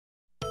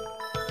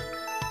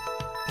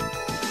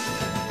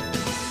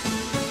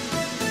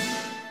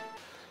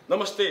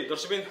नमस्ते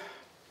दर्शकबिन,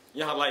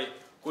 यहाँलाई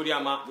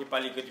कोरियामा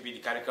नेपाली गतिविधि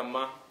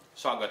कार्यक्रममा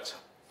स्वागत छ।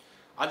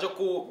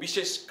 आजको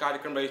विशेष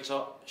कार्यक्रम रहेछ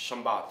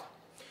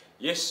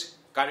संवाद। यस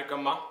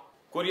कार्यक्रममा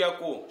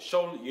कोरियाको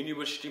सौल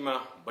युनिभर्सिटीमा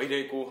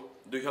भइरहेको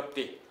 2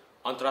 हप्ते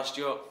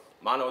अन्तर्राष्ट्रिय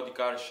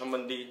मानवाधिकार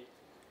सम्बन्धी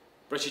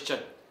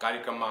प्रशिक्षण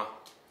कार्यक्रममा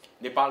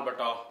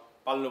नेपालबाट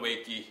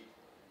पाल्नुभएकी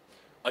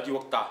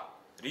अधिवक्ता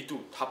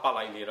ऋतु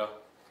थापालाई लिएर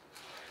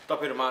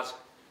तपाईहरुमाझ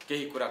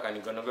केही कुराकानी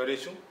गर्न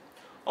गइरहेछु।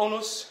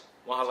 आउनुहोस्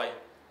उहाँलाई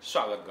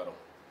स्वागत गरौं।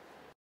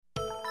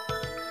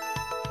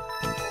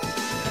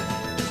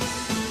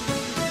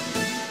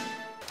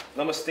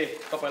 नमस्ते,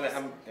 तपाईलाई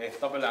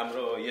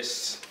हाम्रो यस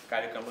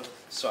कार्यक्रममा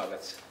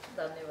स्वागत छ।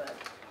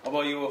 धन्यवाद। अब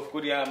यो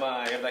कोरियामा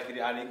हेर्दाखेरि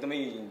अहिले एकदमै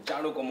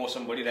जाडोको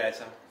मौसम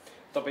बढिरहेछ।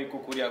 तपाईको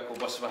कोरियाको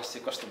बसोबास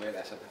चाहिँ कस्तो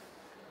भइरहेछ त?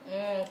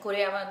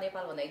 कोरियामा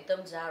नेपालभन्दा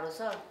एकदम जाडो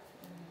छ,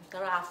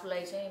 तर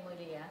आफूलाई चाहिँ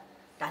मैले यहाँ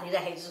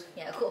ढालिराखेको छु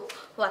यहाँको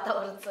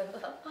वातावरणसँग।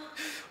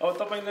 अब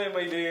तपाईलाई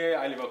मैले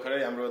अहिले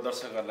भर्खरै हाम्रो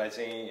दर्शकहरूलाई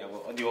चाहिँ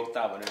अब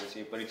अधिवक्ता भनेर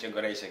चाहिँ परिचय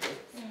गराइसके।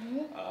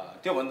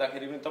 त्यो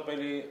भन्दाखेरि पनि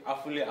तपाईले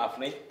आफूले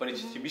आफ्नै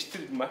परिचय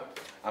विस्तृत रूपमा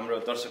हाम्रो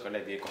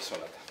दर्शकहरूलाई दिए कसो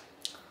होला त?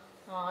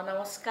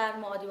 नमस्कार,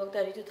 म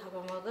अधिवक्ता ऋतु थापा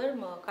मगर।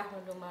 म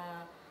काठमाडौँमा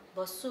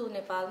बस्छु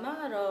नेपालमा,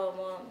 र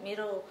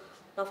मेरो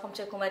ल फर्म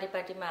चाहिँ कुमारी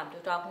पार्टीमा हाम्रो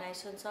एउटा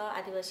अर्गनाइजेसन छ,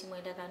 आदिवासी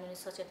महिला कानुनी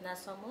सचेतना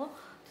समूह।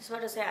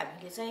 त्यसबाट चाहिँ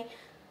हामीले चाहिँ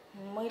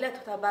महिला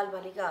तथा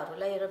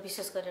बालबालिकाहरूलाई र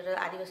विशेष गरेर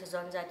आदिवासी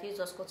जनजाति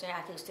जसको चाहिँ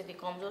आर्थिक स्थिति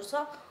कमजोर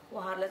छ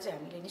उहाँहरूलाई चाहिँ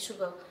हामीले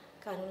निःशुल्क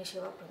कानुनी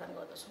सेवा प्रदान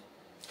गर्दछौँ।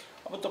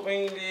 अब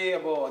तपाईले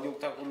अब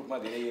अधिवक्ताको रूपमा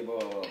धेरै अब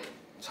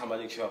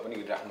सामाजिक सेवा पनि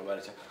गरिराख्नु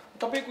भएको छ।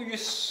 तपाईको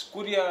यस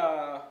कोरिया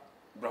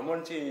भ्रमण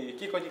चाहिँ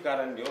के कति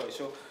कारणले हो,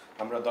 यसो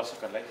हाम्रो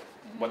दर्शकहरूलाई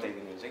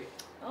बताइदिनुहुन्छ कि?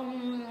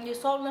 यो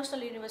सौल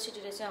नेसनल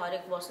युनिभर्सिटीले चाहिँ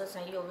हरेक वर्ष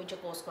चाहिँ यो विन्टर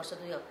कोर्स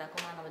गर्छ 2 हप्ताको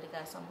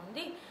मानवाधिकार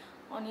सम्बन्धी।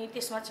 अनि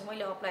त्यसमा चाहिँ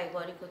मैले अप्लाई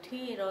गरेको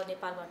थिएँ र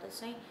नेपालबाट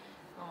चाहिँ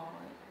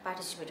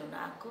पार्टिसिपेट हुन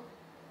आएको।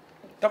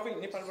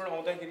 तपाईँ नेपालबाट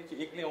आउँदाखेरि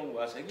चाहिँ एक्लै आउनु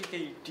भएको छ कि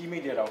केही टिमै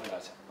लिएर आउनु भएको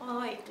छ?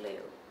 एक्लै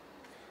हो।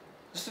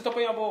 जस्तै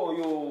तपाईँ अब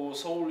यो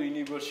सौल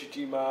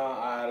युनिभर्सिटीमा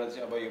आएर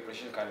चाहिँ अब यो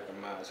प्रशिक्षण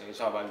कार्यक्रममा चाहिँ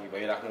सहभागी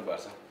भइराख्नु भएको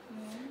छ।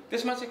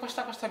 त्यसमा चाहिँ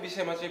कस्ता कस्ता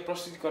विषयमा चाहिँ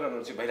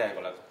प्रस्तुतिकरणहरू चाहिँ भइरहेको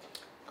होला त?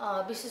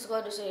 विशेष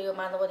गरेर चाहिँ यो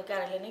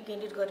मानवाधिकारले नै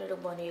केन्द्रित गरेर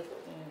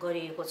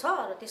गरिएको छ,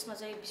 र त्यसमा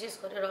चाहिँ विशेष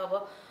गरेर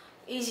अब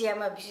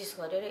एसियामा, विशेष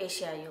गरेर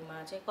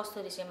एसियामा चाहिँ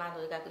कसरी चाहिँ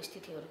मानवाधिकारको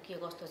स्थितिहरू के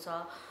कस्तो छ,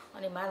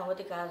 अनि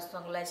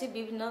मानवाधिकारसँगलाई चाहिँ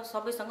विभिन्न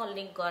सबैसँग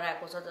लिङ्क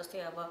गराएको छ। जस्तै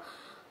अब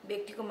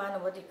व्यक्तिको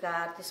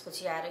मानवाधिकार,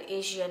 त्यसपछि आएर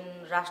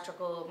एसियन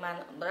राष्ट्रको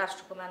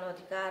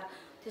मानवाधिकार,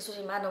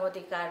 त्यसपछि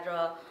मानवाधिकार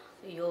र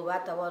यो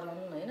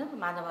वातावरण, होइन,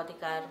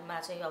 मानवाधिकारमा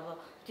चाहिँ अब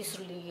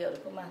तेस्रो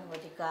लिङ्गीहरूको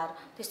मानवाधिकार,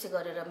 त्यस्तै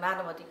गरेर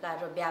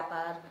मानवाधिकार र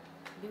व्यापार,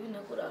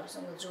 विभिन्न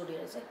कुराहरूसँग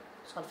जोडेर चाहिँ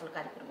छलफल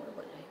कार्यक्रमहरू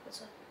भइरहेको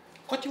छ।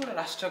 कतिवटा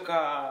राष्ट्रका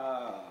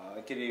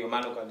के अरे यो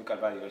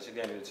मानवाधिकारवादीहरू चाहिँ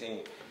त्यहाँनिर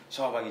चाहिँ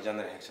सहभागी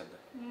जनाइरहेको छ त?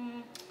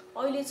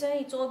 अहिले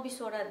चाहिँ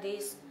 24 वटा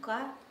देशका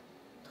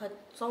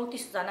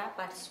 34 जना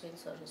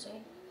पार्टिसिपेन्ट्सहरू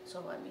चाहिँ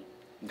सहभागी,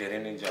 धेरै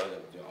नै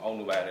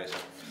आउनु भएको रहेछ।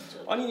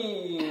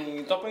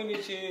 अनि तपाईले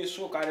चाहिँ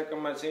सो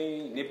कार्यक्रममा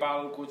चाहिँ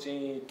नेपालको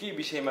चाहिँ के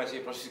विषयमा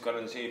चाहिँ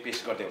प्रस्तुतिकरण चाहिँ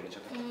पेश गर्दै हुनुहुन्छ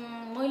त?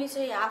 मैले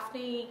चाहिँ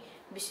आफ्नै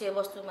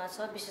विषयवस्तुमा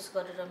छ। विशेष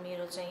गरेर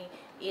मेरो चाहिँ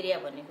एरिया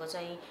भनेको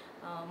चाहिँ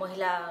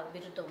महिला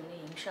विरुद्ध हुने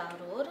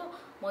हिंसाहरू हो, र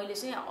मैले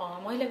चाहिँ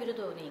महिला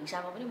विरुद्ध हुने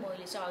हिंसामा पनि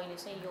मैले चाहिँ अहिले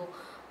चाहिँ यो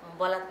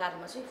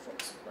बलात्कारमा चाहिँ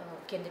फोकस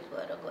केन्द्रित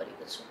भएर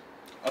गरेको छु।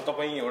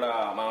 तपाईँ एउटा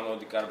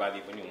मानवाधिकारवादी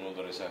पनि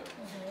हुनुहुँदो रहेछ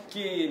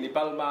के?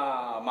 नेपालमा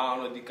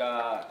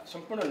मानवाधिकार,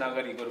 सम्पूर्ण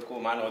नागरिकहरूको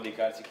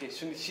मानवाधिकार चाहिँ के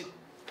सुनिश्चित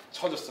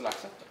छ जस्तो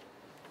लाग्छ?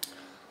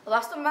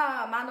 वास्तवमा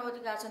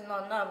मानवाधिकार चाहिँ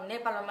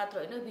नेपालमा मात्र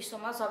होइन,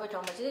 विश्वमा सबै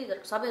ठाउँमा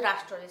चाहिँ सबै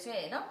राष्ट्रले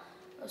चाहिँ होइन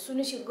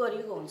सुनिश्चित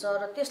गरिएको हुन्छ,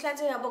 र त्यसलाई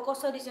चाहिँ अब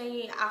कसरी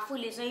चाहिँ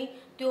आफूले चाहिँ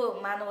त्यो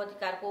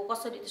मानवाधिकारको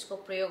कसरी त्यसको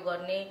प्रयोग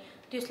गर्ने,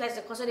 त्यसलाई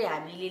चाहिँ कसरी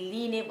हामीले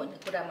लिने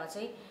भन्ने कुरामा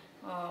चाहिँ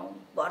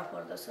भर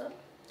पर्दछ।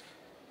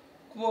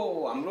 अब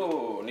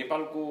हाम्रो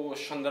नेपालको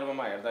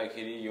सन्दर्भमा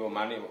हेर्दाखेरि यो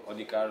मानव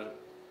अधिकार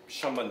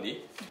सम्बन्धी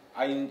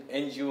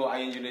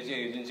एनजिओले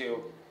चाहिँ जुन चाहिँ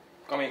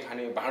कमाइ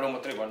खाने भाँडो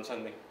मात्रै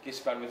भन्छन्,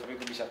 त्यसबारेमा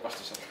तपाईँको विचार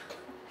कस्तो छ?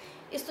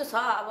 यस्तो छ,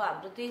 अब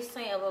हाम्रो देश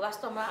चाहिँ अब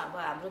वास्तवमा अब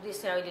हाम्रो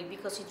देश चाहिँ अहिले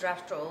विकसित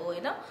राष्ट्र हो,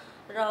 होइन,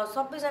 र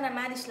सबैजना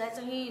मानिसलाई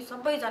चाहिँ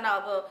सबैजना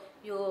अब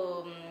यो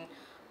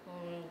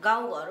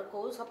गाउँघरको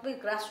सबै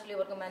ग्रासरुट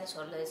लेभलको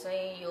मानिसहरूलाई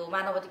चाहिँ यो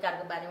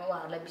मानवाधिकारको बारेमा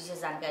उहाँहरूलाई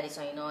विशेष जानकारी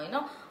छैन, होइन।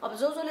 अब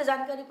जसले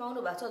जानकारी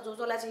पाउनु भएको छ,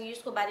 जसलाई चाहिँ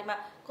यसको बारेमा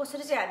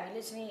कसरी चाहिँ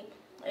हामीले चाहिँ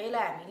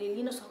यसलाई हामीले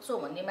लिन सक्छौँ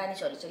भन्ने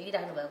मानिसहरू चाहिँ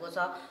लिइराख्नु भएको छ।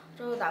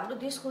 र हाम्रो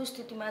देशको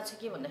स्थितिमा चाहिँ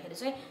के भन्दाखेरि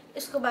चाहिँ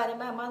यसको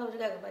बारेमा,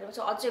 मानवाधिकारको बारेमा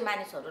चाहिँ अझै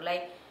मानिसहरूलाई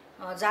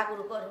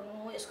जागरुक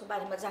गराउनु, यसको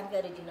बारेमा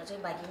जानकारी दिन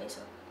चाहिँ बाँकी नै छ।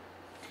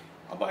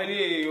 अब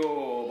अहिले यो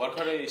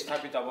भर्खरै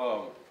स्थापित अब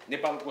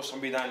नेपालको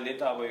संविधानले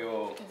त अब यो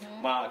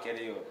के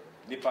अरे यो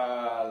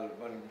नेपाल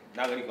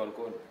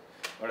नागरिकहरूको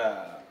एउटा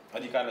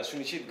अधिकारलाई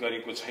सुनिश्चित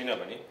गरेको छैन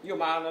भने यो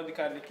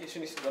मानवाधिकारले के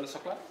सुनिश्चित गर्न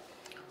सक्ला?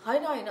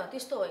 होइन होइन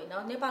त्यस्तो होइन।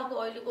 नेपालको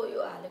अहिलेको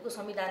यो हालेको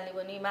संविधानले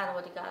पनि मानव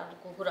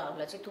अधिकारको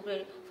कुराहरूलाई चाहिँ थुप्रै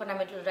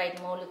फन्डामेन्टल राइट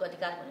मौलिक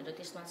अधिकार भनेर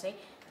त्यसमा चाहिँ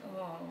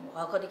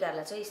हक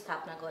अधिकारलाई चाहिँ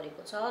स्थापना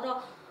गरेको छ।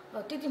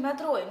 र त्यति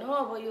मात्र होइन,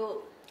 अब यो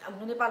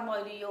हाम्रो नेपालमा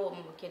अहिले यो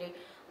के अरे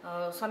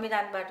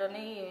संविधानबाट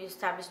नै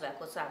इस्टाब्लिस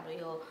भएको छ हाम्रो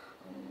यो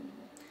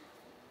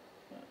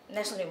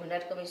national human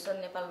right commission,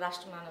 Nepal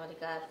राष्ट्र मानव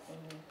अधिकार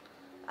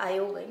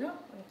आयोग होइन।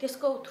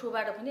 त्यसको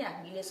थ्रुबाट पनि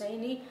हामीले चाहिँ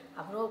नि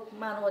हाम्रो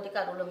मानव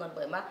अधिकार उल्लङ्घन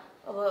भएमा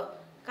अब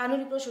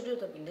कानुनी प्रोसिड्युर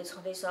त भिन्दै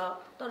छँदैछ,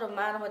 तर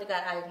मानव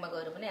अधिकार आयोगमा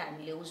गएर पनि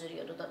हामीले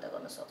उजुरीहरू दर्ता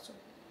गर्न सक्छौँ।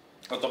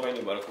 अब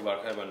तपाईँले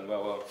भर्खरै भन्नुभयो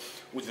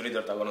अब उजुरी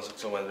दर्ता गर्न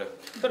सक्छौँ भनेर,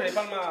 तर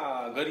नेपालमा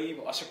गरिब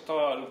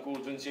अशक्तहरूको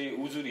जुन चाहिँ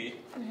उजुरी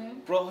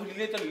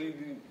प्रहरीले त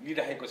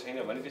लिइराखेको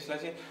छैन भने त्यसलाई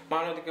चाहिँ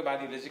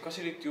मानवाधिकारवादीहरूले चाहिँ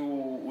कसरी त्यो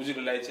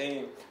उजुरीलाई चाहिँ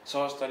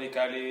सहज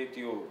तरिकाले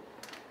त्यो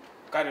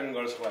कार्यान्वयन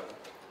गर्न सक्ला?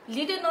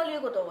 लिँदै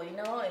नलिएको त होइन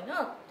होइन,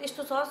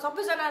 त्यस्तो छ।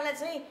 सबैजनालाई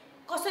चाहिँ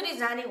कसरी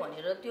जाने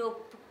भनेर त्यो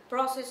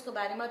प्रोसेसको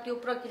बारेमा, त्यो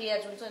प्रक्रिया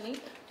जुन छ नि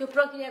त्यो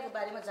प्रक्रियाको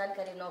बारेमा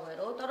जानकारी नभएर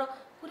हो। तर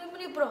कुनै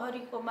पनि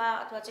प्रहरीकोमा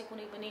अथवा चाहिँ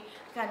कुनै पनि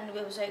कानुनी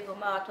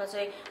व्यवसायीकोमा अथवा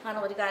चाहिँ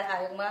मानव अधिकार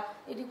आयोगमा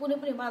यदि कुनै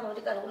पनि मानव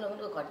अधिकार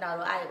उल्लङ्घनको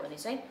घटनाहरू आयो भने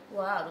चाहिँ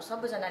उहाँहरू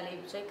सबैजनाले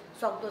चाहिँ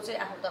सक्दो चाहिँ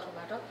आफ्नो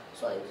तर्फबाट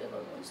सहयोग चाहिँ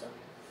गर्नुहुन्छ।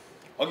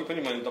 अघि पनि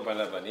मैले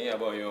तपाईँलाई भने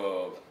अब यो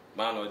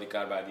मानव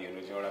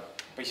अधिकारवादीहरू चाहिँ एउटा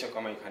पैसा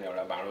कमाइ खाने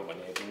एउटा भाँडो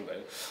भन्ने पनि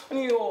भयो।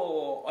 अनि यो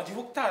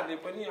अधिवक्ताहरूले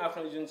पनि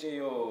आफ्नो जुन चाहिँ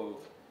यो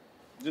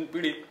जुन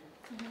पीडित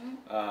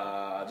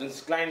जुन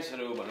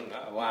क्लाइन्ट्सहरू भनौँ न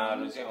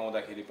उहाँहरू चाहिँ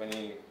आउँदाखेरि पनि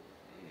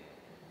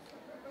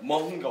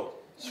महँगो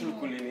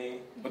शुल्क लिने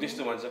हो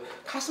त्यस्तो भन्छ।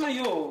 खासमा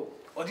यो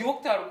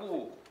अधिवक्ताहरूको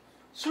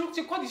शुल्क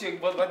चाहिँ कति छ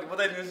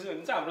बताइदिनुहोस्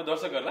हुन्छ हाम्रो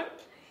दर्शकहरूलाई?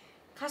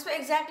 खासमा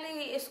एक्ज्याक्टली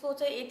यसको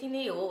चाहिँ यति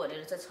नै हो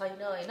भनेर चाहिँ छैन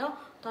होइन।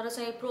 तर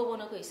चाहिँ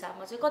प्रोबोनोको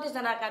हिसाबमा चाहिँ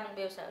कतिजना कानुन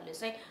व्यवसायहरूले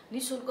चाहिँ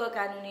निःशुल्क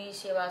कानुनी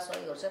सेवा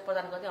सहयोगहरू चाहिँ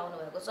प्रदान गर्दै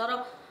आउनुभएको छ।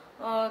 र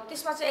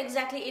त्यसमा चाहिँ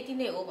एक्ज्याक्टली यति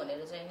नै हो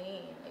भनेर चाहिँ नि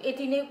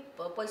यति नै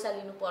पैसा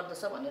लिनु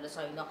पर्दछ भनेर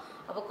छैन।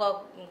 अब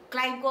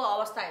क्लाइन्टको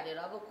अवस्था हेरेर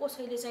अब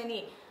कसैले चाहिँ नि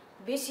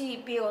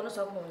बेसी पे गर्न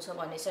सक्नुहुन्छ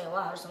भने चाहिँ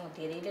उहाँहरूसँग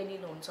धेरैले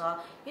लिनुहुन्छ।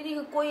 यदि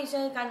कोही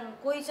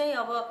चाहिँ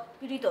अब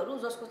पीडितहरू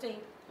जसको चाहिँ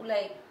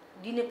उसलाई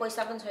दिने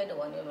पैसा पनि छैन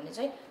भने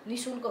चाहिँ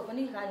निःशुल्क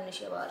पनि कानुनी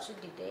सेवाहरू चाहिँ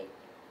दिँदै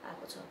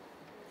आएको छ।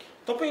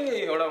 तपाईँले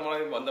एउटा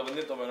मलाई भन्दा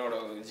भन्दै तपाईँलाई एउटा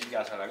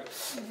जिज्ञासा लाग्यो,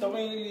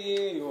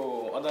 तपाईँले यो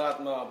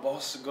अदालतमा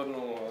बहस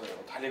गर्नु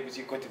थालेको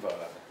चाहिँ कति भयो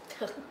होला?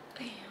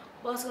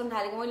 बहस गर्नु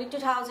थालेको मैले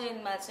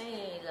 2000मा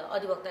चाहिँ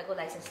अधिवक्ताको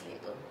लाइसेन्स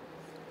लिएको।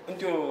 अनि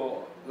त्यो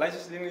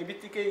लाइसेन्स लिने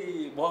बित्तिकै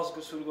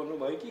बहसको सुरु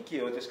गर्नुभयो कि के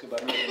हो त्यसको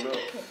बारेमा हाम्रो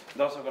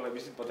दर्शकहरूलाई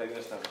विस्तृत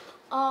बताइदिनुहोस् न।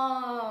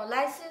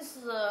 लाइसेन्स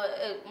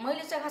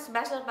मैले चाहिँ खास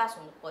ब्याचलर पास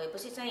हुनु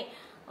भएपछि चाहिँ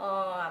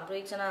हाम्रो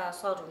एकजना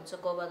सर हुनुहुन्छ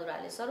गौबहादुर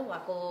आले सर,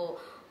 उहाँको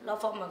ल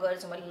फर्ममा गएर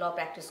चाहिँ मैले ल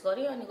प्र्याक्टिस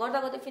गरेँ। अनि गर्दा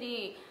गर्दै फेरि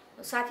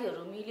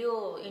साथीहरू मिल्यो,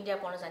 इन्डिया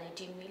पढ्न जाने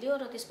टिम मिल्यो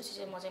र त्यसपछि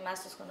चाहिँ म चाहिँ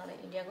मास्टर्स गर्नलाई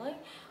इन्डिया गएँ।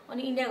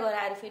 अनि इन्डिया गएर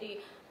आएर फेरि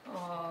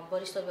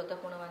वरिष्ठ अधिवक्ता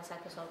पूर्णमान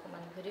साक्य सरकोमा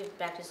फेरि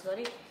प्र्याक्टिस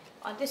गरेँ।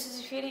 अनि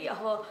त्यसपछि फेरि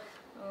अब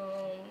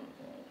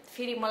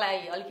फेरि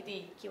मलाई अलिकति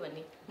के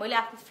भन्ने मैले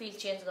आफ्नो फिल्ड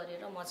चेन्ज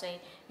गरेर म चाहिँ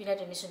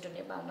युनाइटेड नेसन टु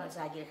नेपालमा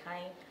जागिर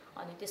खाएँ।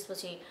 अनि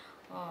त्यसपछि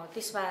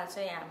त्यसमा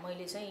चाहिँ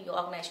मैले चाहिँ यो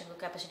अर्गनाइजेसनको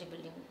क्यापेसिटी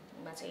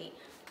बिल्डिङमा चाहिँ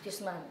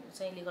त्यसमा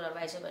चाहिँ लिगल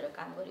एडभाइजर भएर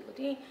काम गरेको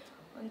थिएँ।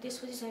 अनि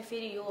त्यसपछि चाहिँ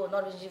फेरि यो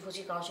नर्वेजियन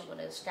रिफ्युजी काउन्सिल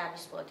भनेर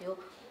इस्टाब्लिस भएको थियो,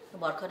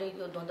 भर्खरै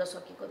यो द्वन्द्व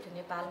सकिएको थियो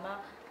नेपालमा।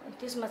 अनि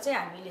त्यसमा चाहिँ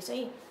हामीले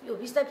चाहिँ यो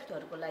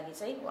विस्थापितहरूको लागि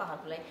चाहिँ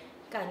उहाँहरूलाई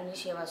कानुनी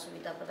सेवा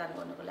सुविधा प्रदान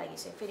गर्नको लागि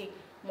चाहिँ फेरि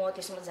म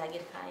त्यसमा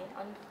जागिर खाएँ।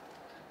 अनि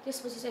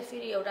त्यसपछि चाहिँ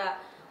फेरि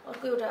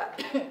अर्को एउटा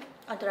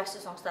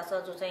अन्तर्राष्ट्रिय संस्था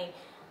छ जो चाहिँ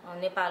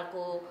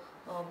नेपालको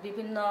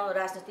विभिन्न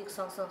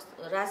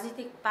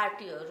राजनीतिक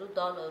पार्टीहरू,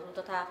 दलहरू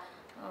तथा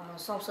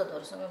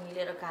संसदहरूसँग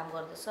मिलेर काम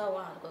गर्दछ।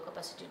 उहाँहरूको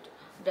क्यापेसिटी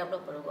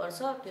डेभलपहरू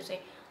गर्छ। त्यो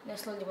चाहिँ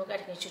नेसनल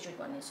डेमोक्रेटिक इन्स्टिट्युट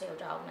भन्ने चाहिँ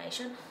एउटा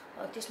अर्गनाइजेसन,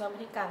 त्यसमा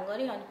पनि काम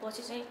गरेँ। अनि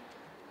पछि चाहिँ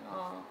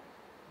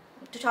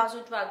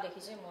 2012देखि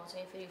चाहिँ म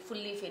चाहिँ फेरि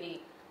फुल्ली फेरि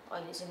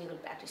अहिले चाहिँ लिगल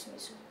प्र्याक्टिसमै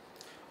छु।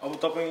 अब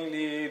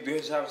तपाईँले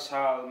 2000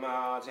 सालमा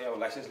चाहिँ अब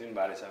लाइसेन्स लिनु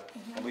भएको छ।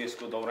 अब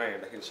यसको दौरान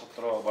हेर्दाखेरि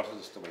 17 वर्ष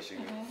जस्तो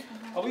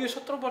भइसक्यो। अब यो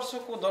 17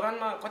 वर्षको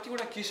दौरानमा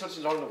कतिवटा केसहरू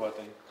चाहिँ लड्नु भयो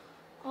त?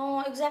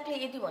 एक्ज्याक्टली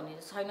यति भन्ने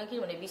छैन,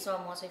 किनभने बिचमा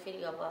म चाहिँ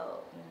फेरि अब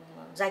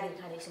जागिर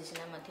खाने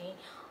सिलसिलामा थिएँ।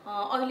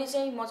 अहिले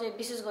चाहिँ म चाहिँ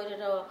विशेष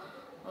गरेर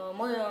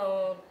म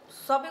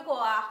सबैको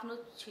आफ्नो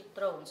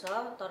क्षेत्र हुन्छ,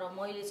 तर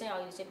मैले चाहिँ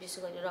अहिले चाहिँ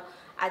विशेष गरेर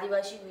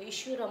आदिवासीको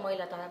इस्यु र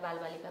महिला तथा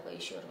बालबालिकाको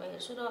इस्युहरूमा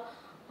हेर्छु। र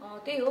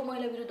त्यही हो,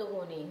 महिला विरुद्धको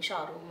हुने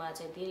हिंसाहरूमा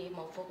चाहिँ धेरै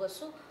म फोकस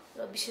छु।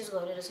 र विशेष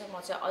गरेर चाहिँ म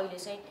चाहिँ अहिले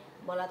चाहिँ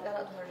बलात्कार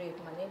अथवा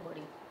रेपमा नै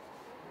बढी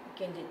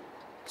केन्द्रित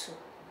छु।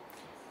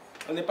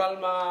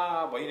 नेपालमा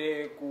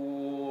भइरहेको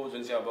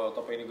जुन चाहिँ अब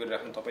तपाईँले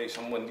गरिराख्नु तपाईँ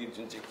सम्बन्धित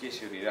जुन चाहिँ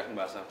केसहरू हेरिराख्नु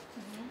भएको छ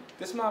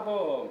त्यसमा अब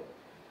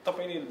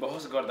तपाईँले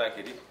बहस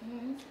गर्दाखेरि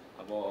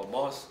अब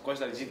बहस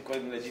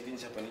कसैलाई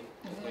जितिन्छ पनि,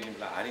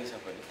 कसैलाई हारिन्छ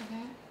पनि।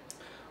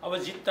 अब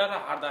जित्दा र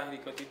हार्दाखेरि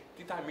कति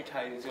तिता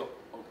मिठाई चाहिँ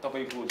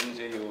तपाईँको जुन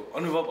चाहिँ यो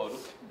अनुभवहरू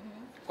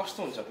कस्तो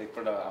हुन्छ त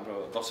एकपल्ट हाम्रो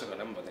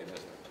दर्शकहरूलाई पनि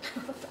बताइदिनुहोस्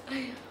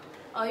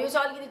न। यो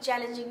चाहिँ अलिकति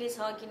च्यालेन्जिङै छ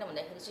किन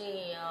भन्दाखेरि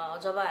चाहिँ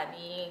जब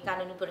हामी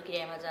कानुनी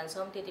प्रक्रियामा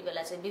जान्छौँ त्यति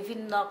बेला चाहिँ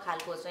विभिन्न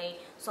खालको चाहिँ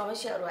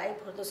समस्याहरू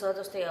आइपर्दछ।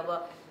 जस्तै अब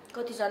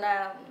कतिजना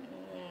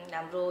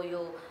हाम्रो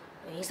यो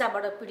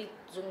हिंसाबाट पीडित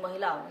जुन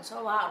महिला हुनुहुन्छ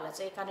उहाँहरूलाई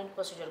चाहिँ कानुनी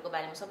प्रोसिजरको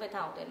बारेमा सबै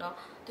थाहा हुँदैन,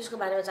 त्यसको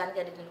बारेमा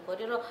जानकारी दिनु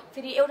पऱ्यो र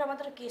फेरि एउटा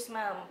मात्र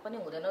केसमा पनि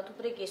हुँदैन,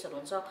 थुप्रै केसहरू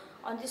हुन्छ।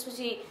 अनि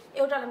त्यसपछि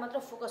एउटालाई मात्र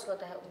फोकस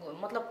गर्दा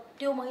मतलब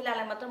त्यो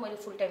महिलालाई मात्र मैले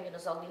फुल टाइम दिन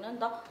सक्दिनँ नि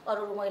त,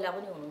 अरू महिला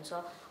पनि हुनुहुन्छ।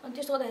 अनि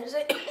त्यस्तो गर्दाखेरि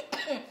चाहिँ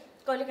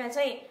कहिलेकाहीँ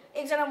चाहिँ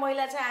एकजना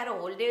महिला चाहिँ आएर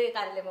होल डे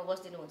कार्यालयमा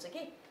बसिदिनुहुन्छ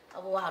कि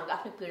अब उहाँहरूको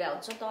आफ्नो पीडा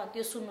हुन्छ नि त, अनि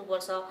त्यो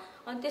सुन्नुपर्छ।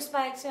 अनि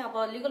त्यसबाहेक चाहिँ अब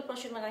लिगल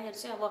प्रोसिजरमा जाँदाखेरि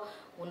चाहिँ अब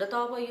हुन त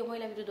अब यो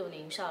महिला विरुद्ध हुने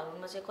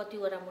हिंसाहरूमा चाहिँ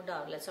कतिवटा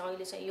मुद्दाहरूलाई चाहिँ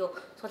अहिले चाहिँ यो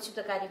संक्षिप्त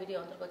कार्यविधि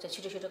अन्तर्गत चाहिँ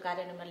छिटो छिटो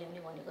कार्यान्वयनमा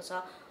ल्याउने भनेको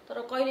छ। तर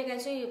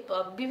कहिलेकाहीँ चाहिँ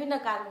विभिन्न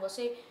कारणवश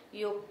चाहिँ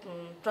यो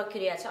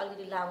प्रक्रिया चाहिँ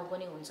अलिकति लामो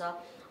पनि हुन्छ।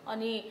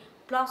 अनि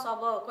प्लस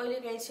अब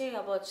कहिलेकाहीँ चाहिँ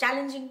अब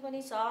च्यालेन्जिङ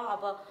पनि छ।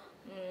 अब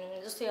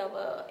जस्तै अब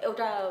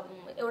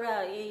एउटा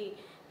यही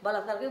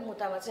बलात्कारकै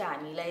मुद्दामा चाहिँ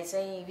हामीलाई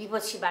चाहिँ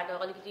विपक्षीबाट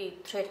अलिकति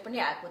थ्रेट पनि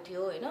आएको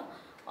थियो होइन।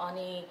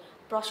 अनि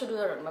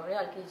प्रोसिड्युरहरूमा पनि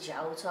अलिकति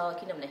झ्याउ छ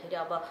किन भन्दाखेरि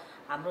अब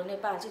हाम्रो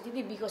नेपाल चाहिँ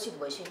त्यति विकसित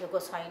भइसकेको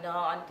छैन।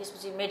 अनि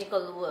त्यसपछि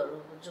मेडिकल उहरू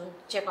जुन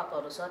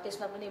चेकअपहरू छ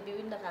त्यसमा पनि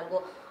विभिन्न खालको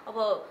अब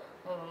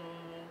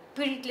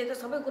पीडितले त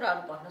सबै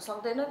कुराहरू भन्न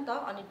सक्दैन नि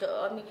त।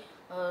 अनि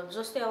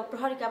जस्तै अब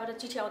प्रहरीकाबाट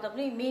चिठी आउँदा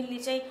पनि मेनली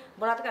चाहिँ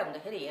बलात्कार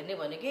हुँदाखेरि हेर्ने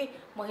भने कि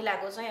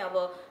महिलाको चाहिँ अब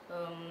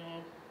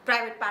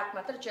प्राइभेट पार्ट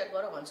मात्र चेक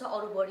गर भन्छ,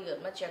 अरू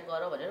बडीहरूमा चेक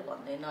गर भनेर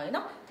भन्दैन होइन।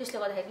 त्यसले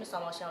गर्दाखेरि पनि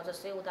समस्या आउँछ।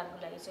 जस्तै उदाहरणको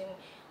लागि चाहिँ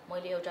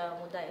मैले एउटा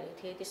मुद्दा हेरेको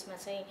थिएँ, त्यसमा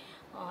चाहिँ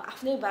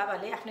आफ्नै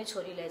बाबाले आफ्नै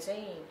छोरीलाई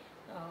चाहिँ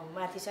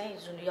माथि चाहिँ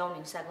जुन यौन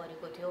हिंसा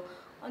गरेको थियो।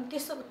 अनि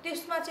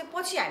त्यसमा चाहिँ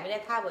पछि हामीलाई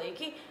थाहा भयो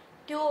कि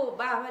त्यो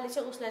बाबाले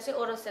चाहिँ उसलाई चाहिँ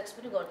ओरल सेक्स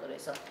पनि गर्दो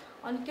रहेछ।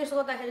 अनि त्यसो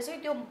गर्दाखेरि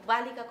चाहिँ त्यो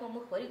बालिकाको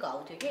मुखभरि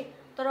घाउ थियो कि,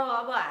 तर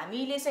अब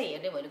हामीले चाहिँ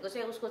हेर्ने भनेको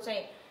चाहिँ उसको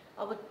चाहिँ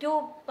अब त्यो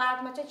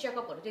पार्टमा चाहिँ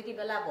चेकअपहरू त्यति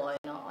बेला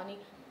भएन। अनि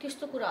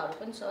त्यस्तो कुराहरू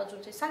पनि छ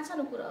जुन चाहिँ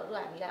सानसानो कुराहरू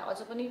हामीलाई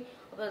अझ पनि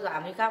अब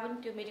हामी कहाँ पनि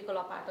त्यो मेडिकल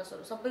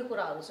अपार्टसहरू सबै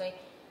कुराहरू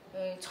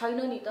चाहिँ छैन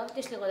नि त।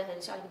 त्यसले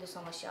गर्दाखेरि चाहिँ अलिकति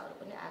समस्याहरू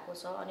पनि आएको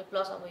छ। अनि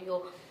प्लस अब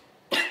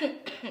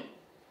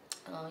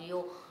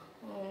यो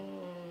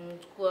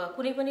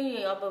कुनै पनि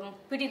अब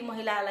पीडित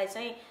महिलालाई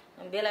चाहिँ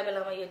बेला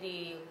बेलामा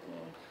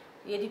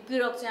यदि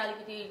पीडक चाहिँ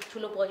अलिकति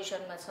ठुलो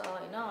पोजिसनमा छ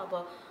होइन, अब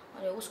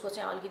अनि उसको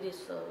चाहिँ अलिकति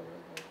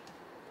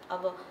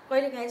अब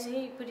कहिलेकाहीँ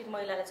चाहिँ पीडित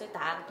महिलालाई चाहिँ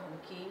धाक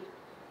धम्की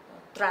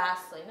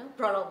त्रास होइन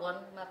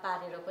प्रलोभनमा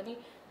पारेर पनि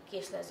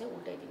केसलाई चाहिँ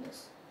उल्टाइदिने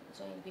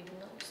चाहिँ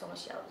विभिन्न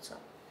समस्याहरू छ।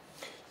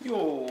 यो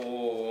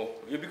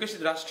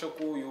विकसित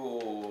राष्ट्रको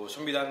यो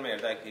संविधानमा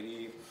हेर्दाखेरि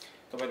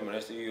तपाईँले भने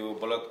जस्तो यो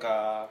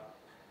बलात्कार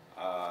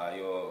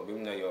यो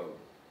विभिन्न यो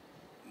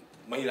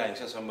महिला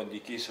हिंसा सम्बन्धी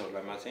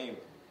केसहरूमा चाहिँ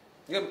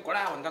एकदम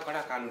कडाभन्दा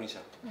कडा कानुनी छ।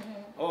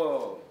 अब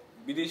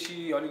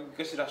विदेशी अलिक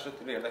विकसित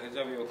राष्ट्रतिर हेर्दाखेरि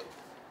चाहिँ अब यो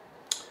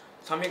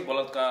सामूहिक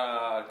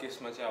बलात्कार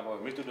केसमा चाहिँ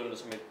अब मृत्युदण्ड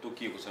समेत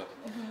तोकिएको छ।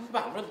 अब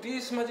हाम्रो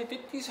देशमा चाहिँ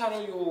त्यति साह्रो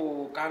यो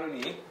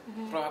कानुनी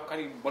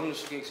प्रभावकारी बन्नु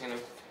सकेको छैन।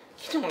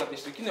 किन मलाई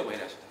त्यस्तो किन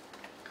भइरहेछ त?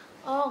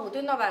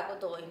 हुँदै नभएको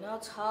त होइन,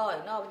 छ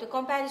होइन। अब त्यो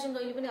कम्पेरिजन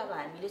जहिले पनि अब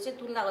हामीले चाहिँ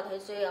तुलना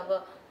गर्दाखेरि चाहिँ अब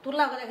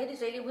तुलना गर्दाखेरि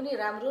जहिले पनि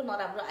राम्रो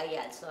नराम्रो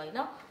आइहाल्छ होइन।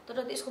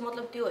 तर त्यसको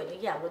मतलब त्यो होइन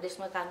कि हाम्रो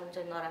देशमा कानुन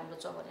चाहिँ नराम्रो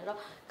छ भनेर।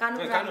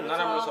 कानुन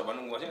नराम्रो छ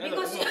भन्नु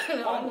विकसित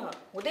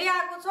हुँदै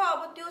आएको छ।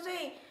 अब त्यो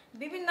चाहिँ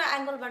विभिन्न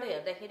एङ्गलबाट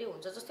हेर्दाखेरि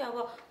हुन्छ। जस्तै अब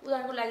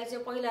उदाहरणको लागि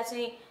चाहिँ पहिला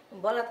चाहिँ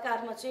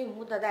बलात्कारमा चाहिँ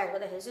मुद्दा दायर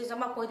गर्दाखेरि चाहिँ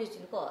जम्मा 35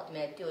 दिनको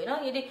हदम्याद थियो होइन।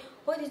 यदि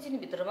 35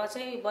 दिनभित्रमा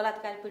चाहिँ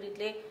बलात्कार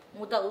पीडितले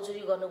मुद्दा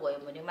उजुरी गर्नुभयो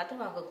भने मात्र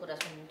उहाँको कुरा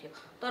सुन्नुहुन्थ्यो।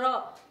 तर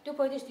त्यो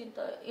 35 दिन त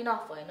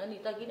इनफ भएन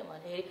नि त, किन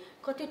भन्दाखेरि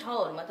कति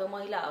ठाउँहरूमा त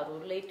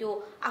महिलाहरूले त्यो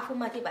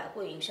आफूमाथि भएको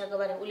हिंसाको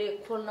बारेमा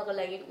उसले खोल्नको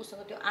लागि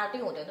उसँग त्यो आँटै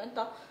हुँदैन नि त।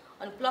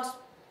 अनि प्लस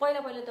पहिला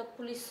त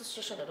पुलिस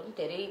स्टेसनहरू पनि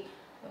धेरै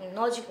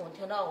नजिक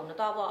हुन्थेन। हुन त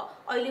अब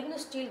अहिले पनि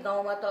स्टिल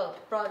गाउँमा त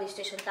प्रहरी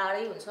स्टेसन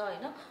टाढै हुन्छ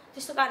होइन।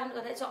 त्यस्तो कारणले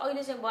गर्दाखेरि चाहिँ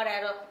अहिले चाहिँ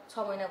बढाएर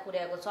 6 महिना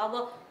पुर्याएको छ। अब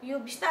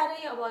यो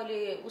बिस्तारै अब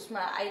अहिले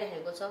उसमा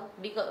आइरहेको छ।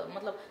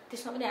 मतलब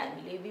त्यसमा पनि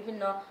हामीले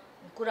विभिन्न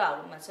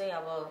कुराहरूमा चाहिँ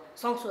अब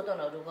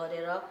संशोधनहरू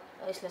गरेर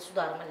यसलाई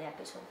सुधारमा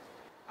ल्याएकै छौँ।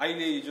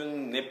 अहिले जुन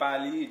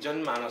नेपाली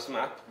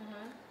जनमानसमा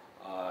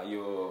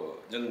यो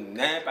जुन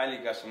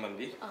न्यायपालिका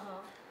सम्बन्धी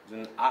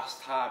जुन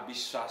आस्था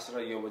विश्वास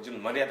र यो जुन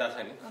मर्यादा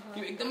छ नि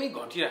त्यो एकदमै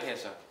घटिरहेको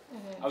छ।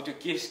 अब त्यो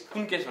केस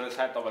कुन केस भनेर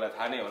सायद तपाईँलाई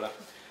थाहा नै होला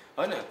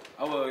होइन।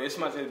 अब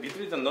यसमा चाहिँ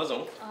भित्री त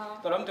नजाउँ,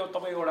 तर पनि त्यो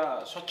तपाईँ एउटा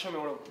सक्षम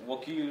एउटा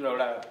वकिल र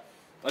एउटा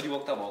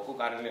अधिवक्ता भएको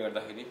कारणले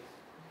गर्दाखेरि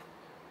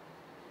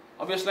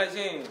अब यसलाई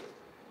चाहिँ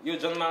यो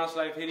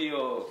जनमानसलाई फेरि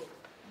यो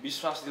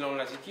विश्वास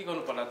दिलाउनलाई चाहिँ के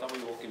गर्नु पर्ला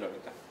तपाईँ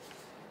वकिलहरूले त?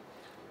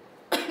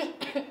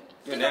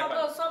 अब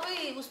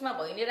सबै उसमा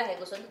भइ नै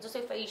रहेको छ नि।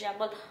 जस्तै फर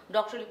इक्जाम्पल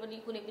डक्टरले पनि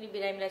कुनै पनि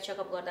बिरामीलाई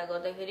चेकअप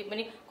गर्दाखेरि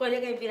पनि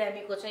कहिलेकाहीँ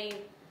बिरामीको चाहिँ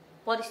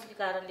परिस्थिति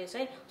कारणले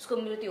चाहिँ उसको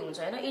मृत्यु हुन्छ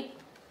होइन।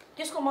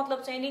 त्यसको मतलब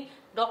चाहिँ नि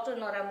डक्टर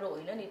नराम्रो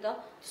होइन नि त।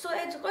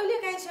 त्यसो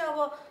कहिलेकाहीँ चाहिँ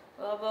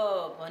अब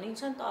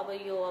भनिन्छ नि त अब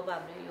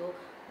हाम्रो यो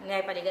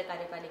न्यायपालिका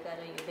कार्यपालिका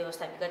र यो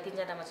व्यवस्थापिका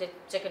तीनजनामा चाहिँ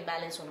चेक एन्ड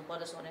ब्यालेन्स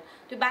हुनुपर्दछ भनेर।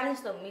 त्यो ब्यालेन्स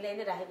त मिलाइ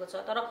नै राखेको छ।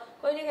 तर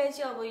कहिलेकाहीँ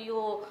चाहिँ अब यो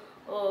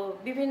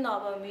विभिन्न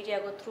अब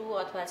मिडियाको थ्रु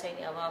अथवा चाहिँ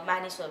नि अब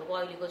मानिसहरूको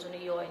अहिलेको जुन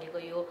अहिलेको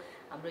यो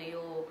हाम्रो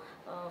यो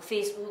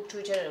फेसबुक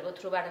ट्विटरहरूको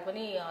थ्रुबाट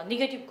पनि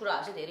नेगेटिभ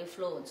कुराहरू चाहिँ धेरै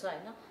फ्लो हुन्छ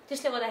होइन।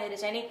 त्यसले गर्दाखेरि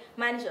चाहिँ नि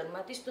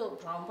मानिसहरूमा त्यस्तो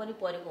भ्रम पनि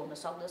परेको हुन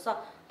सक्दछ।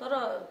 तर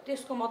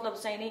त्यसको मतलब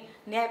चाहिँ नि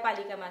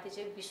न्यायपालिकामाथि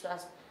चाहिँ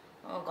विश्वास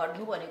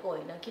घट्नु भनेको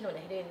होइन, किन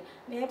भन्दाखेरि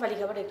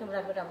न्यायपालिकाबाट एकदम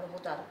राम्रो राम्रो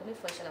मुद्दाहरू पनि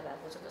फैसला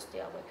भएको छ। जस्तै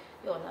अब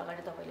योभन्दा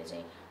अगाडि तपाईँले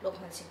चाहिँ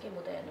लोकमान सिंहकै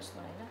मुद्दा हेर्नुहोस् न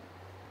होइन।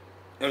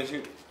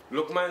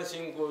 लोकमान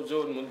सिंहको जो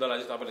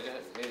मुद्दालाई चाहिँ तपाईँले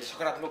चाहिँ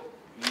सकारात्मक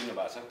लिनु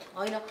भएको छ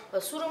होइन।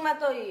 सुरुमा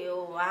त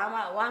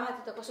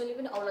उहाँमाथि त कसैले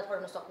पनि औला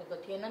चढ्न सक्नेको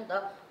थिएन नि त।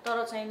 तर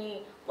चाहिँ नि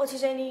पछि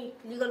चाहिँ नि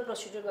लिगल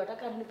प्रोसिड्युरबाट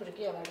कानुनी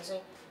प्रक्रियाबाट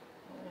चाहिँ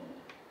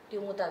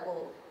त्यो मुद्दाको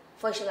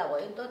फैसला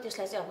भयो नि त।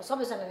 त्यसलाई चाहिँ अब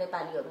सबैजना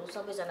नेपालीहरू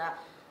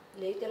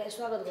सबैजनाले त्यसलाई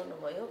स्वागत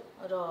गर्नुभयो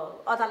र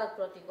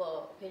अदालतप्रतिको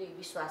फेरि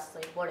विश्वास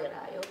चाहिँ बढेर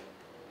आयो।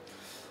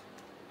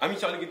 हामी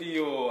चाहिँ अलिकति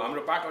यो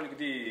हाम्रो पाठ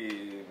अलिकति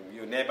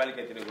यो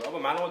न्यायपालिकातिर गयो। अब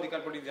मानव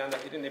अधिकारपट्टि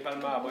जाँदाखेरि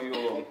नेपालमा अब यो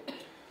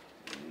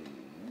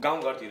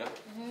गाउँघरतिर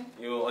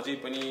यो अझै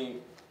पनि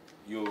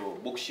यो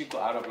बोक्सीको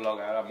आरोप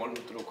लगाएर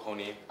मलमूत्र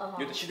खुवाउने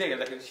यो त सिधै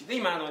हेर्दाखेरि सिधै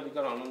मानव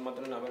अधिकार हनन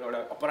मात्र नभएर एउटा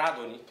अपराध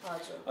हो नि।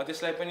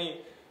 त्यसलाई पनि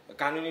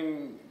कानुनी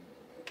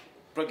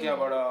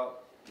प्रक्रियाबाट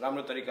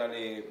राम्रो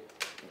तरिकाले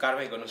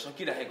कारबाही गर्न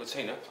सकिरहेको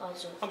छैन।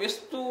 अब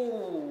यस्तो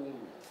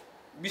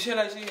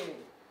विषयलाई चाहिँ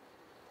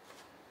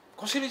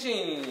कसरी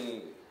चाहिँ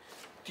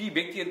ती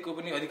व्यक्तिहरूको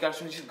पनि अधिकार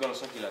सुनिश्चित गर्न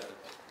सकिला त?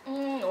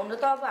 हुन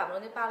त अब हाम्रो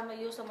नेपालमा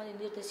यो सम्बन्धी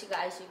निर्देशिका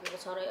आइसकेको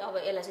छ र अब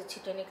यसलाई चाहिँ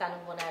छिट्टै नै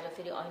कानुन बनाएर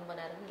फेरि ऐन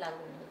बनाएर पनि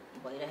लागू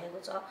भइरहेको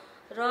छ।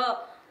 र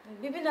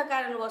विभिन्न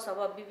कारणवश अब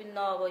विभिन्न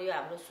अब यो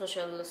हाम्रो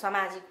सोसल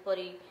सामाजिक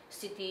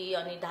परिस्थिति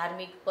अनि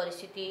धार्मिक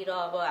परिस्थिति र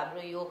अब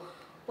हाम्रो यो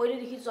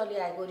पहिलेदेखि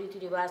चलिआएको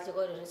रीतिरिवाजले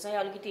गरेर चाहिँ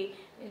अलिकति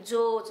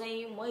जो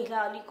चाहिँ महिला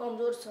अलिक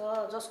कमजोर छ,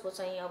 जसको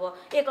चाहिँ अब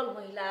एकल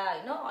महिला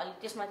होइन, अलिक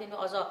त्यसमाथि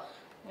अझ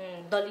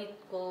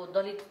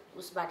दलित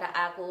उसबाट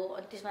आएको,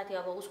 अनि त्यसमाथि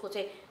अब उसको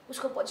चाहिँ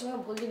उसको पछिमा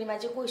भुलिदिने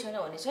मान्छे कोही छैन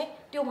भने चाहिँ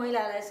त्यो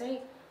महिलालाई चाहिँ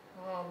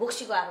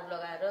बोक्सीको आरोप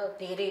लगाएर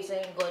धेरै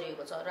चाहिँ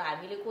गरिएको छ। र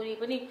हामीले कुनै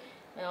पनि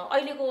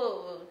अहिलेको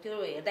त्यो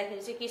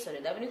हेर्दाखेरि चाहिँ केसहरू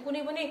हेर्दा पनि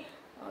कुनै पनि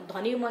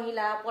धनी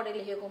महिला, पढे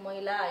लेखेको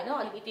महिला होइन,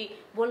 अलिकति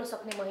बोल्न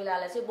सक्ने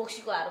महिलालाई चाहिँ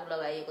बोक्सीको आरोप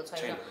लगाइएको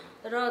छैन।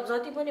 र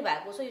जति पनि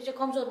भएको छ यो चाहिँ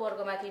कमजोर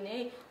वर्गमाथि नै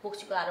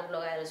बोक्सीको आरोप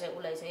लगाएर चाहिँ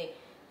उसलाई चाहिँ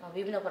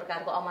विभिन्न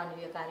प्रकारको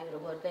अमानवीय कार्यहरू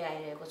गर्दै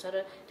आइरहेको छ।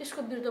 र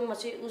त्यसको विरुद्धमा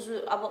चाहिँ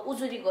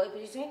उजुरी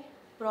गएपछि चाहिँ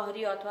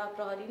प्रहरी अथवा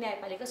प्रहरी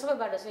न्यायपालिका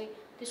सबैबाट चाहिँ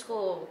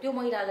त्यो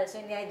महिलालाई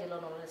चाहिँ न्याय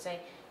दिलाउनलाई चाहिँ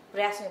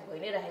प्रयास नै भइ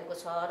नै रहेको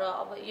छ। र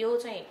अब यो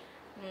चाहिँ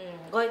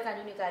गैर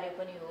कानुनी कार्य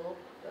पनि हो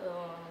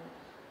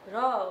र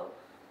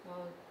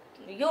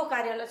यो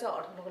कार्यलाई चाहिँ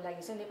हटाउनको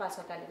लागि चाहिँ नेपाल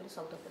सरकारले पनि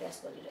सक्दो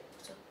प्रयास गरिरहेको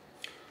छ।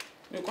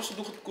 यो कस्तो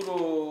दुःखद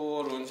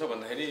कुरोहरू हुन्छ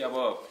भन्दाखेरि अब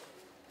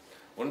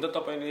हुन त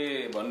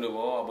तपाईँले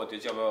भन्नुभयो अब त्यो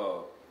चाहिँ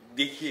अब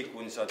देखिएको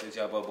हुन्छ, त्यो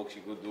चाहिँ अब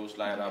बोक्सीको दोष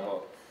लगाएर अब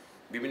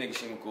विभिन्न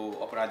किसिमको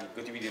अपराधिक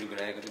गतिविधिहरू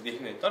गरिरहेको चाहिँ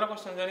देखिने। तर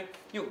कस्तो हुन्छ भने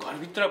यो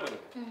घरभित्र पनि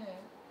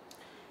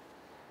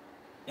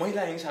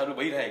महिला हिंसाहरू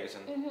भइरहेका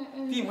छन्।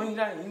 ती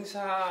महिला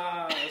हिंसा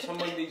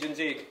सम्बन्धी जुन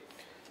चाहिँ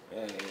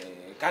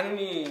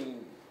कानुनी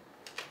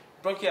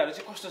प्रक्रियाहरू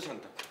चाहिँ कस्तो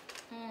छन् त?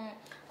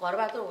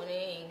 घरबाट हुने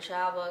हिंसा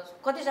अब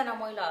कतिजना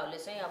महिलाहरूले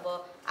चाहिँ अब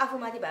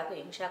आफूमाथि भएको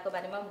हिंसाको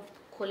बारेमा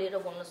खोलेर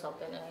बोल्न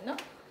सक्दैन होइन।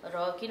 र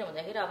किन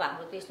भन्दाखेरि अब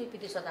हाम्रो देश नै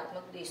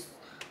प्रतिशोधात्मक देश,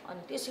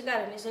 अनि त्यसै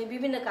कारणले चाहिँ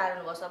विभिन्न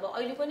कारणवश अब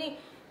अहिले पनि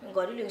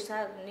घरेलु हिंसा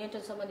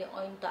नियन्त्रण सम्बन्धी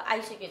ऐन त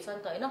आइसकेको छ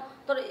नि त होइन।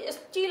 तर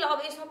स्टिल अब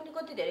यसमा पनि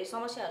कति धेरै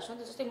समस्याहरू छन्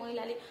त। जस्तै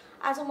महिलाले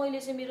आज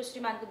मैले चाहिँ मेरो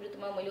श्रीमानको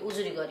विरुद्धमा मैले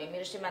उजुरी गरेँ,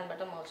 मेरो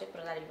श्रीमानबाट म चाहिँ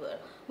प्रताडित भएर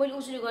मैले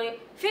उजुरी गरेँ,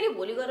 फेरि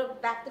भोलि गएर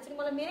ब्याक त फेरि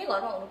मलाई मेरै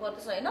घरमा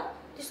हुनुपर्दछ होइन।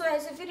 त्यसो भए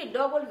चाहिँ फेरि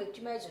डबल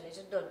भिक्टिमाइज हुने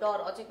चाहिँ डर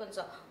अझै पनि छ।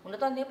 हुन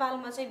त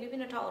नेपालमा चाहिँ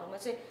विभिन्न ठाउँहरूमा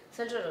चाहिँ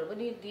सेल्टरहरू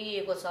पनि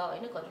दिइएको छ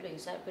होइन घरेलु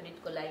हिंसा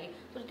पीडितको लागि,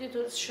 तर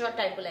त्यो सर्ट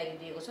टाइमको लागि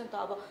दिएको छ नि त।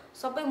 अब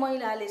सबै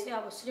महिलाले चाहिँ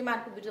अब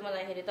श्रीमानको विरुद्धमा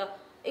लाँदाखेरि त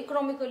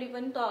इकोनोमिकली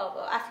पनि त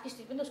अब आर्थिक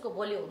स्थिति पनि उसको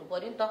बलियो हुनु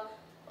पऱ्यो नि त।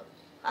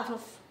 आफ्नो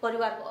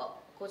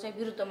परिवारको चाहिँ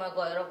विरुद्धमा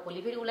गएर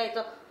भोलि फेरि उसलाई त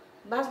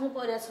बाँच्नु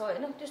परेको छ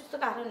होइन। त्यस्तो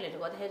कारणले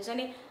गर्दाखेरि चाहिँ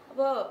नि अब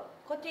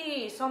कति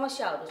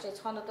समस्याहरू चाहिँ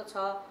छन त छ।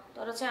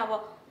 तर चाहिँ अब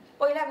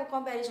पहिलाको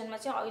कम्पेरिजनमा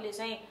चाहिँ अहिले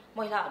चाहिँ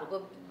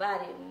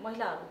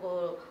महिलाहरूको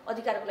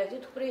अधिकारको लागि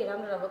चाहिँ थुप्रै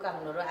राम्रो राम्रो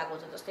कानुनहरू आएको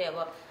छ। जस्तै अब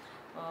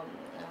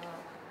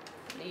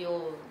यो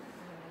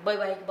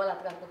वैवाहिक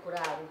बलात्कारको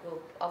कुराहरूको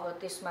अब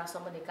त्यसमा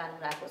सम्बन्धी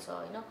कानुन आएको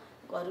छ होइन।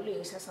 घरेलु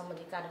हिंसा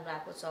सम्बन्धी कानुन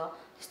आएको छ।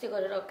 त्यस्तै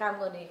गरेर काम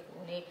गर्ने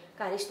हुने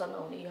कार्यस्थलमा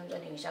हुने यौन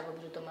हिंसाको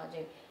विरुद्धमा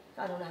चाहिँ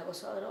कानुन आएको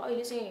छ। र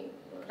अहिले चाहिँ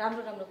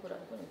राम्रो राम्रो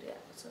कुराहरू पनि हुँदै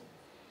आएको छ।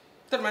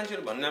 तर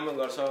मान्छेहरू भन्नमा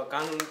गर्छ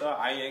कानुन त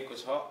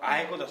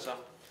आएको त छ,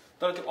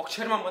 तर त्यो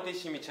अक्षरमा मात्रै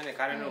सीमित छैन,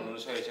 कार्यान्वयन हुन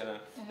सकेको छैन।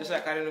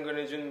 त्यसलाई कार्यान्वयन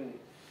गर्ने जुन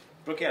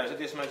प्रक्रियाहरू छ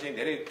त्यसमा चाहिँ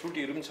धेरै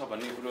त्रुटिहरू पनि छ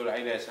भन्ने कुरोहरू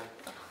आइरहेछ।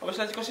 अब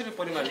यसलाई चाहिँ कसरी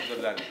परिमार्जित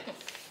गरेर लाने?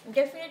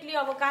 डेफिनेटली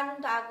अब कानुन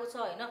त आएको छ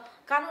होइन।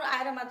 कानुन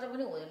आएर मात्र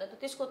पनि हुँदैन त,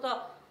 त्यसको त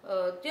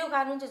त्यो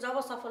कानुन चाहिँ जब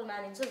सफल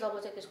मानिन्छ जब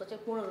चाहिँ त्यसको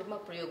चाहिँ पूर्ण रूपमा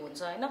प्रयोग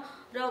हुन्छ होइन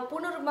र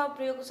पूर्ण रूपमा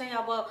प्रयोग चाहिँ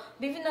अब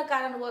विभिन्न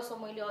कारणवश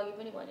मैले अघि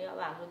पनि भने अब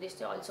हाम्रो देश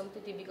चाहिँ अहिलेसम्म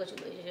त्यति विकसित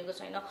भइसकेको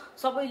छैन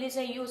सबैले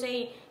चाहिँ यो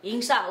चाहिँ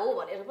हिंसा हो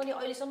भनेर पनि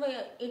अहिलेसम्म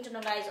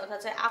इन्टरनलाइज अथवा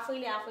चाहिँ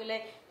आफैलाई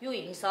यो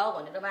हिंसा हो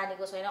भनेर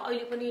मानेको छैन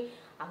अहिले पनि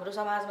हाम्रो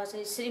समाजमा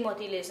चाहिँ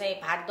श्रीमतीले चाहिँ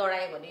भात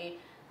दडायो भने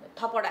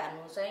थप्पड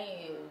हान्नु चाहिँ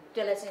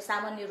त्यसलाई चाहिँ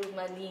सामान्य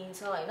रूपमा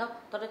लिइन्छ होइन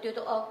तर त्यो त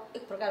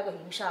एक प्रकारको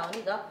हिंसा हो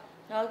नि त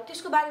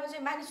त्यसको बारेमा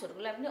चाहिँ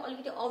मानिसहरूको लागि पनि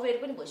अलिकति अवेर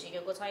पनि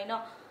भइसकेको छैन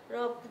र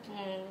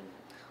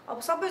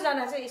अब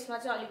सबैजना चाहिँ यसमा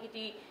चाहिँ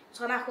अलिकति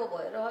चनाखो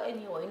भएर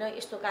नि होइन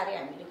यस्तो कार्य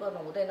हामीले गर्नु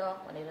हुँदैन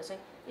भनेर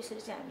चाहिँ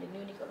यसरी चाहिँ हामीले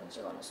न्यूनीकरण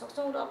चाहिँ गर्न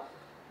सक्छौँ र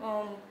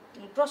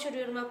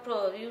प्रोसिड्युरमा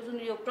यो जुन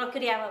यो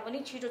प्रक्रियामा पनि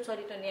छिटो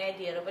छरितो न्याय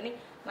दिएर पनि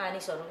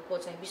मानिसहरूको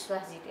चाहिँ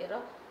विश्वास जितेर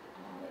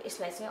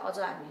यसलाई चाहिँ अझ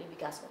हामीले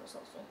विकास गर्न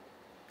सक्छौँ।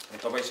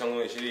 तपाईसँग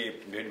यसरी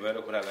भेट भएर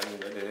कुराकानी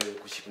गर्दा धेरै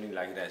खुसी पनि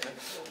लागिरहेछ।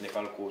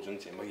 नेपालको जुन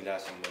चाहिँ महिला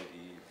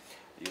सम्बन्धी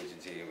यो जुन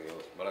चाहिँ यो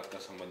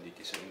बलात्कार सम्बन्धी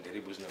केसहरू पनि धेरै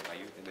बुझ्न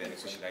पाइयो धेरै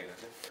खुसी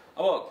लागिरहेछ।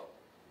 अब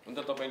हुन त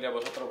तपाईँले अब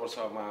 17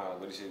 वर्षमा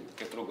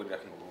त्यत्रो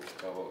गरिराख्नुभयो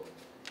अब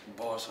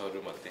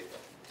बहसहरूमध्ये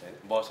होइन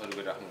बहसहरू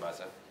गरिराख्नु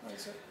भएको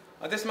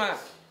छ त्यसमा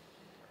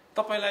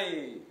तपाईँलाई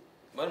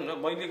भनौँ न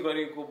मैले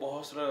गरेको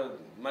बहस र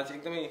मा चाहिँ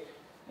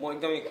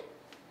एकदमै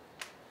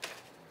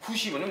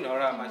खुसी भनौँ न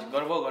एउटा मान्छे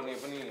गर्व गर्ने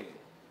पनि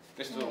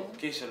त्यस्तो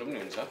केसहरू पनि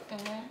हुन्छ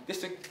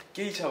त्यस्तो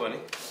केही छ भने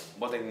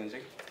बताइदिनुहुन्छ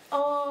कि?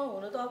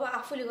 हुन त अब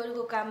आफूले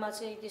गरेको काममा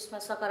चाहिँ त्यसमा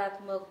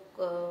सकारात्मक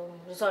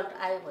रिजल्ट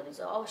आयो भने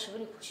चाहिँ अवश्य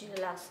पनि खुसी नै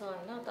लाग्छ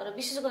होइन तर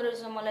विशेष गरेर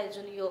चाहिँ मलाई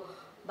जुन यो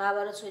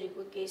बाबा र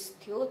छोरीको केस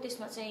थियो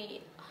त्यसमा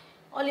चाहिँ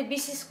अलि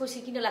विशेष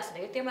खुसी किन लाग्छ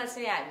भने त्यसमा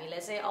चाहिँ हामीलाई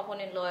चाहिँ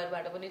अपोनेन्ट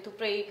लयरबाट पनि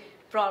थुप्रै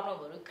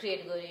प्रब्लमहरू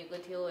क्रिएट गरिएको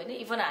थियो होइन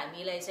इभन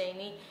हामीलाई चाहिँ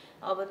नि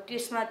अब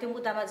त्यसमा त्यो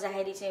मुद्दामा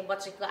जाहेरी चाहिँ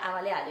बच्चीको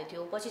आमाले हालेको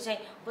थियो पछि चाहिँ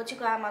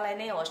बच्चीको आमालाई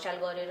नै हस्टाइल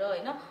गरेर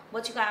होइन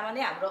बच्चीको आमा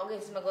नै हाम्रो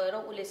अगेन्स्टमा गएर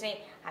उसले चाहिँ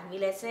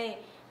हामीलाई चाहिँ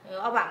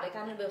अब हामीलाई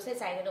कानुन व्यवस्था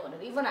चाहिँदैन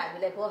भनेर इभन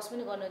हामीलाई बहस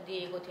पनि गर्न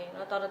दिएको थिएन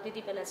तर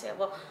त्यति बेला चाहिँ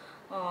अब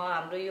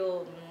हाम्रो यो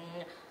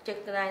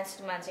टेक्नाइज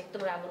मान्छे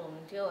एकदम राम्रो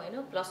हुनुहुन्थ्यो होइन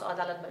प्लस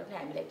अदालतबाट पनि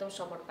हामीलाई एकदम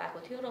सपोर्ट पाएको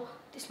थियो र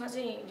त्यसमा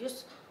चाहिँ यस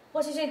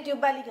पछि चाहिँ त्यो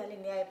बालिकाले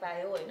न्याय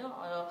पायो होइन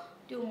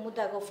त्यो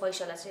मुद्दाको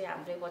फैसला चाहिँ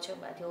हाम्रै पक्षमा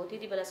भएको थियो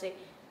त्यति बेला चाहिँ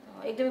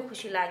एकदमै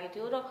खुसी लागेको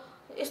थियो र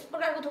यस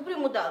प्रकारको थुप्रै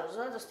मुद्दाहरू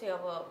छ जस्तै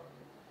अब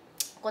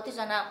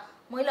कतिजना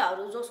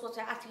महिलाहरू जसको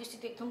चाहिँ आर्थिक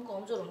स्थिति एकदम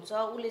कमजोर हुन्छ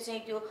उसले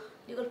चाहिँ त्यो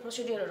लिगल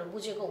प्रोसिड्युरहरू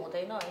बुझेको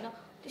हुँदैन होइन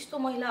त्यस्तो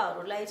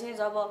महिलाहरूलाई चाहिँ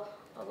जब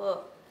अब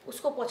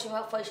उसको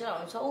पक्षमा फैसला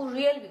हुन्छ ऊ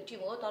रियल भिक्टिम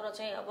हो तर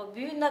चाहिँ अब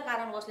विभिन्न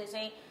कारणवशले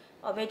चाहिँ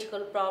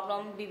मेडिकल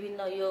प्रब्लम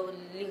विभिन्न यो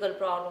लिगल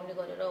प्रब्लमले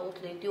गरेर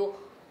उसले त्यो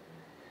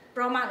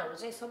प्रमाणहरू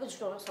चाहिँ सबै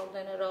जुटाउन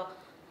सक्दैन र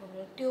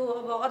त्यो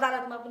अब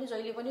अदालतमा पनि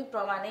जहिले पनि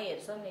प्रमाणै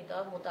हेर्छ नि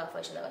त मुद्दा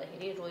फैसला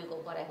गर्दाखेरि रोएको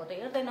कराएको त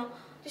हेर्दैन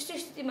त्यस्तो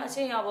स्थितिमा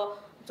चाहिँ अब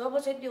जब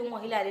चाहिँ त्यो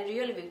महिलाले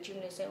रियल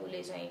भिक्टिमले चाहिँ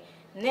उसले चाहिँ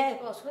न्याय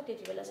पाउँछ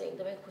त्यति बेला चाहिँ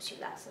एकदमै खुसी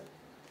लाग्छ।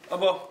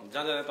 अब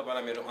जाँदा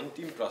तपाईँलाई मेरो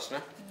अन्तिम प्रश्न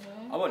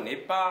अब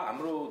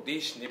हाम्रो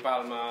देश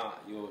नेपालमा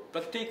यो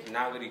प्रत्येक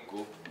नागरिकको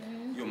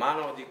यो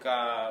मानव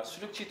अधिकार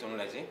सुरक्षित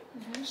हुनुलाई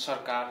चाहिँ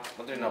सरकार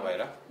मात्रै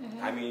नभएर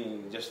हामी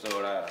जस्तो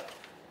एउटा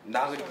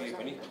नागरिकले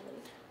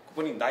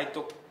पनि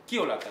दायित्व के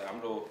होला त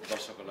हाम्रो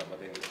दर्शकहरूलाई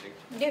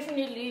बताइदिनुहोस्।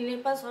 डेफिनेटली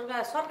नेपाल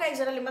सरकार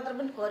एकजनाले मात्र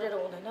पनि गरेर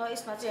हुँदैन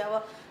यसमा चाहिँ अब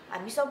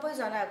हामी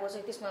सबैजनाको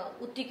चाहिँ त्यसमा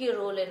उत्तिकै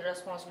रोल एन्ड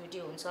रेस्पोन्सिबिलिटी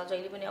हुन्छ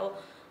जहिले पनि अब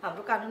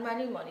हाम्रो कानुनमा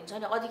नि भनिन्छ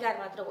नि अधिकार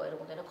मात्र भएर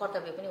हुँदैन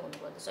कर्तव्य पनि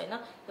हुनुपर्दछ होइन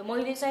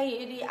मैले चाहिँ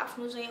यदि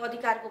आफ्नो चाहिँ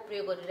अधिकारको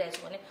प्रयोग गरिरहेको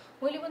छु भने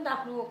मैले पनि त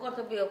आफ्नो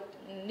कर्तव्य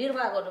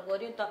निर्वाह गर्नु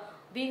पऱ्यो नि त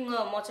बिङ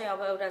म चाहिँ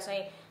अब एउटा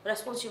चाहिँ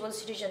रेस्पोन्सिबल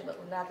सिटिजन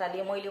भएको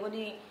नाताले मैले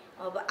पनि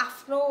अब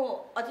आफ्नो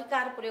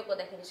अधिकार प्रयोग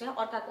गर्दाखेरि चाहिँ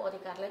अर्काको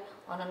अधिकारलाई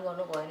हनन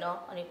गर्नु भएन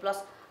अनि प्लस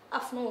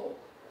आफ्नो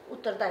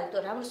उत्तरदायित्व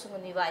राम्रोसँग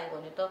निभायो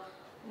भने त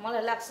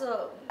मलाई लाग्छ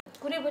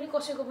कुनै पनि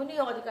कसैको पनि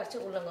अधिकार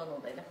चाहिँ उल्लङ्घन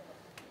हुँदैन।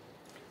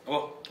 अब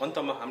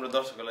अन्तमा हाम्रो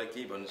दर्शकहरूलाई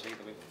केही भन्नु छ कि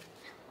तपाईँ?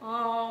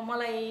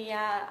 मलाई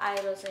यहाँ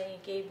आएर चाहिँ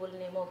केही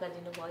बोल्ने मौका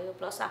दिनुभयो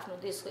प्लस आफ्नो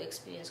देशको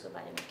एक्सपिरियन्सको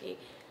बारेमा केही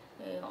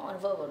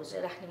अनुभवहरू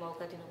चाहिँ राख्ने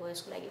मौका दिनुभयो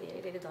यसको लागि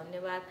धेरै धेरै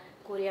धन्यवाद।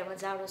 कोरियामा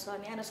जाडो छ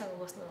न्यानोसँग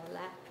बस्नु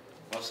होला।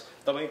 हस्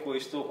तपाईँको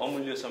यस्तो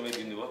अमूल्य समय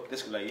दिनुभयो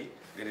त्यसको लागि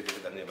धेरै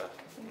धेरै धन्यवाद।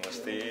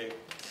 नमस्ते।